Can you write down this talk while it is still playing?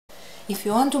If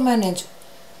you want to manage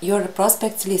your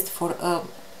prospects list for a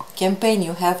campaign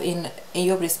you have in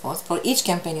AIOP Response, for each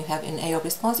campaign you have in AIOP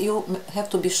Response, you have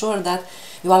to be sure that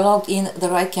you are logged in the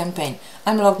right campaign.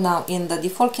 I'm logged now in the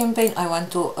default campaign. I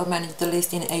want to manage the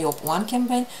list in AIOP 1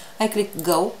 campaign. I click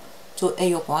Go to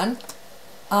AIOP 1.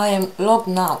 I am logged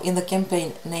now in the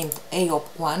campaign named AIOP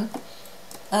 1,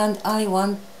 and I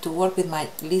want to work with my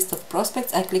list of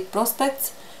prospects. I click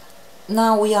Prospects.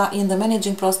 Now we are in the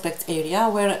Managing Prospects area,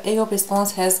 where AIOP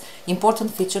Response has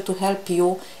important feature to help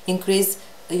you increase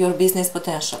your business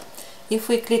potential. If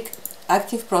we click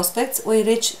Active Prospects, we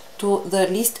reach to the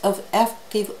list of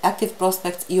active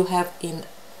prospects you have in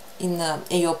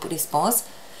AIOP Response.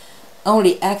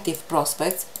 Only active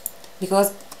prospects,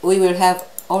 because we will have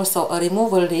also a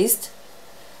removal list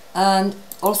and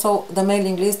also the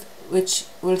mailing list, which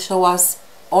will show us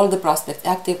all the prospects,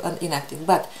 active and inactive.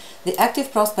 But the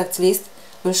active prospects list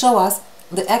will show us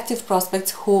the active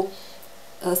prospects who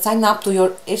sign up to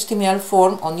your HTML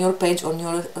form on your page, on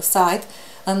your site,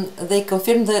 and they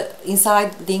confirm the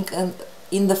inside link and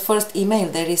in the first email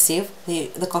they receive,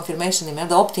 the confirmation email,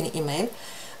 the opt-in email,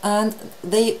 and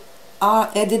they are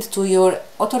added to your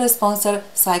autoresponder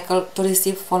cycle to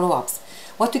receive follow-ups.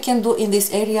 What you can do in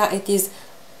this area, it is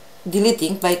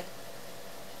deleting by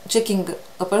checking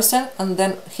a person and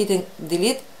then hitting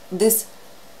delete. This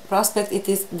prospect, it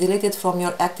is deleted from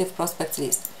your active prospects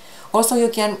list. Also, you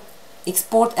can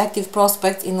export active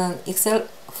prospects in an Excel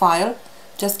file,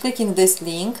 just clicking this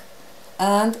link,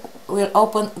 and will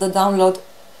open the download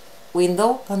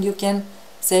window, and you can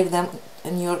save them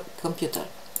in your computer.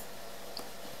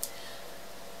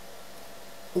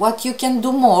 What you can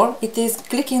do more, it is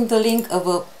clicking the link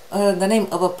of the name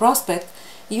of a prospect.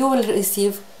 You will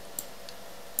receive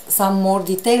some more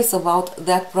details about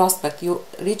that prospect. You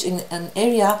reach in an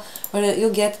area where you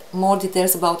get more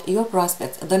details about your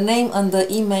prospect. The name and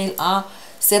the email are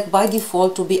set by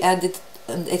default to be added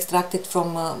and extracted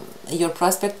from your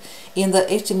prospect in the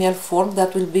HTML form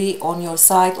that will be on your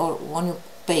site or on your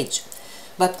page.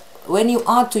 But when you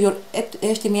add to your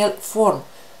HTML form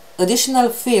additional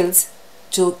fields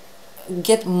to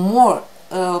get more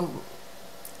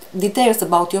details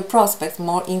about your prospect,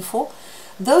 more info,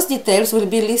 those details will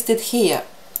be listed here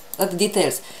at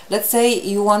details. Let's say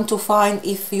you want to find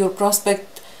if your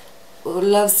prospect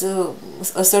loves a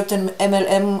certain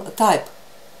MLM type,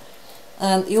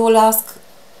 and you will ask,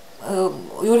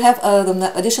 you will have an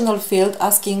additional field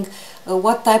asking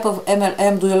what type of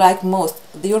MLM do you like most.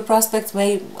 Your prospects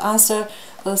may answer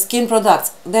skin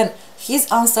products. Then his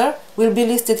answer will be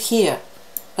listed here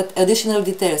at additional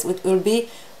details, which will be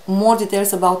more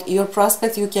details about your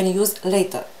prospects you can use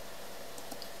later.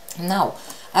 Now,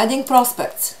 adding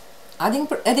prospects. Adding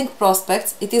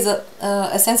prospects, it is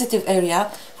a sensitive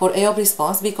area for AIOP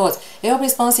Response, because AIOP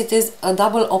Response, it is a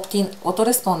double opt-in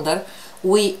autoresponder.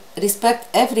 We respect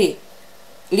every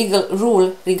legal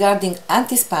rule regarding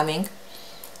anti-spamming.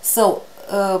 So,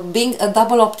 being a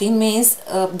double opt-in means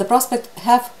the prospect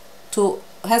has to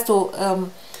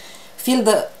fill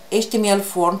the HTML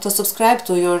form to subscribe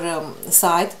to your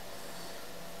site,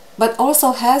 but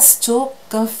also has to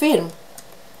confirm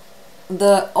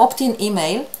the opt-in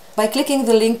email by clicking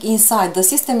the link inside. The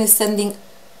system is sending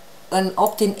an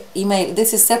opt-in email.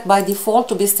 This is set by default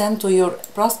to be sent to your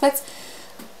prospects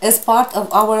as part of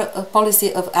our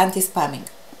policy of anti-spamming.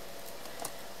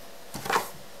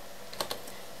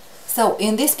 So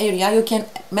in this area you can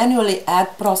manually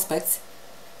add prospects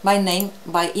by name,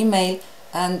 by email,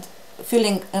 and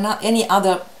filling any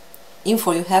other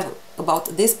info you have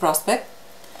about this prospect,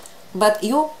 but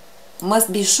you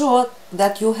must be sure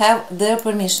that you have their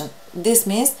permission. This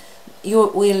means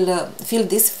you will fill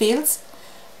these fields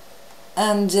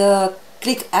and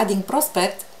click adding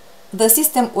prospect. The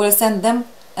system will send them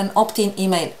an opt-in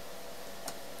email.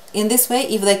 In this way,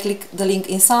 if they click the link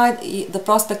inside, the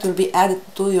prospect will be added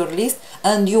to your list,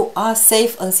 and you are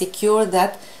safe and secure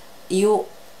that you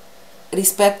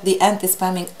respect the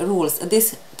anti-spamming rules.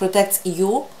 This protects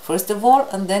you first of all,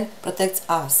 and then protects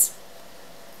us.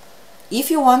 If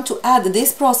you want to add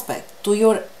this prospect to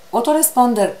your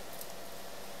autoresponder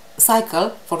cycle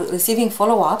for receiving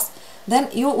follow-ups, then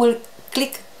you will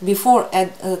click, before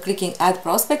clicking add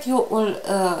prospect, you will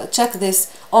check this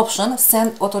option,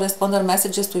 send autoresponder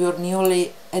messages to your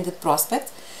newly added prospect,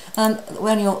 and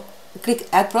when you click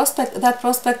add prospect, that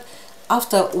prospect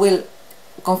after will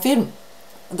confirm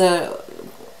the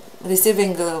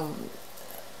receiving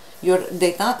your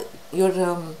data, your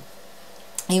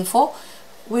info,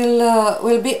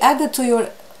 will be added to your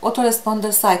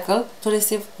autoresponder cycle to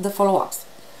receive the follow-ups.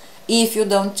 If you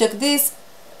don't check this,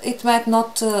 it might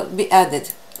not be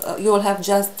added. You will have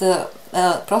just a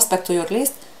prospect to your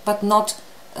list, but not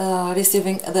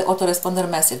receiving the autoresponder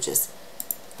messages.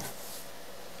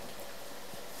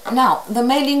 Now, the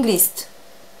mailing list.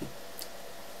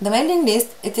 The mailing list,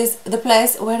 it is the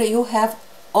place where you have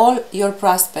all your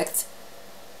prospects,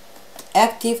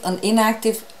 active and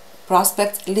inactive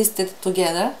prospects listed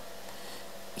together.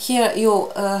 Here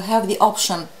you have the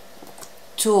option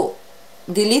to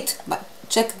delete,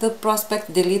 check the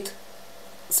prospect, delete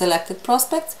selected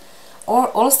prospects, or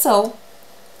also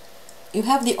you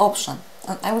have the option,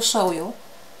 and I will show you.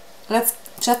 Let's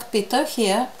check Peter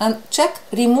here and check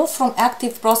remove from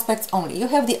active prospects only. You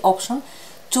have the option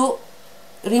to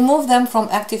remove them from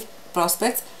active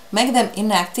prospects, make them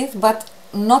inactive, but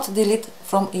not delete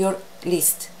from your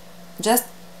list. Just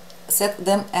set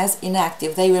them as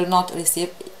inactive. They will not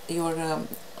receive your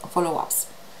follow-ups.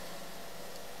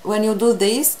 When you do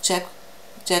this, check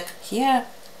here,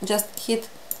 just hit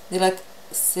delete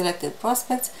selected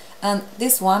prospects, and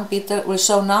this one, Peter, will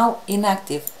show now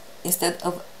inactive instead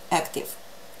of active.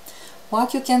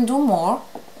 What you can do more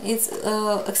is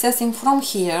accessing from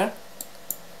here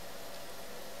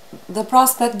the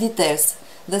prospect details.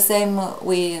 The same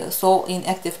we saw in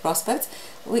active prospects.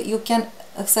 You can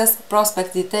access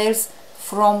prospect details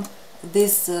from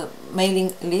this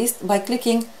mailing list by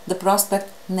clicking the prospect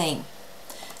name.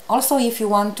 Also, if you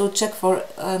want to check for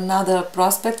another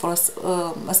prospect, for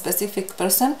a specific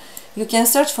person, you can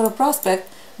search for a prospect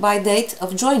by date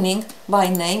of joining, by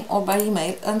name or by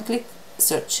email, and click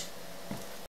search.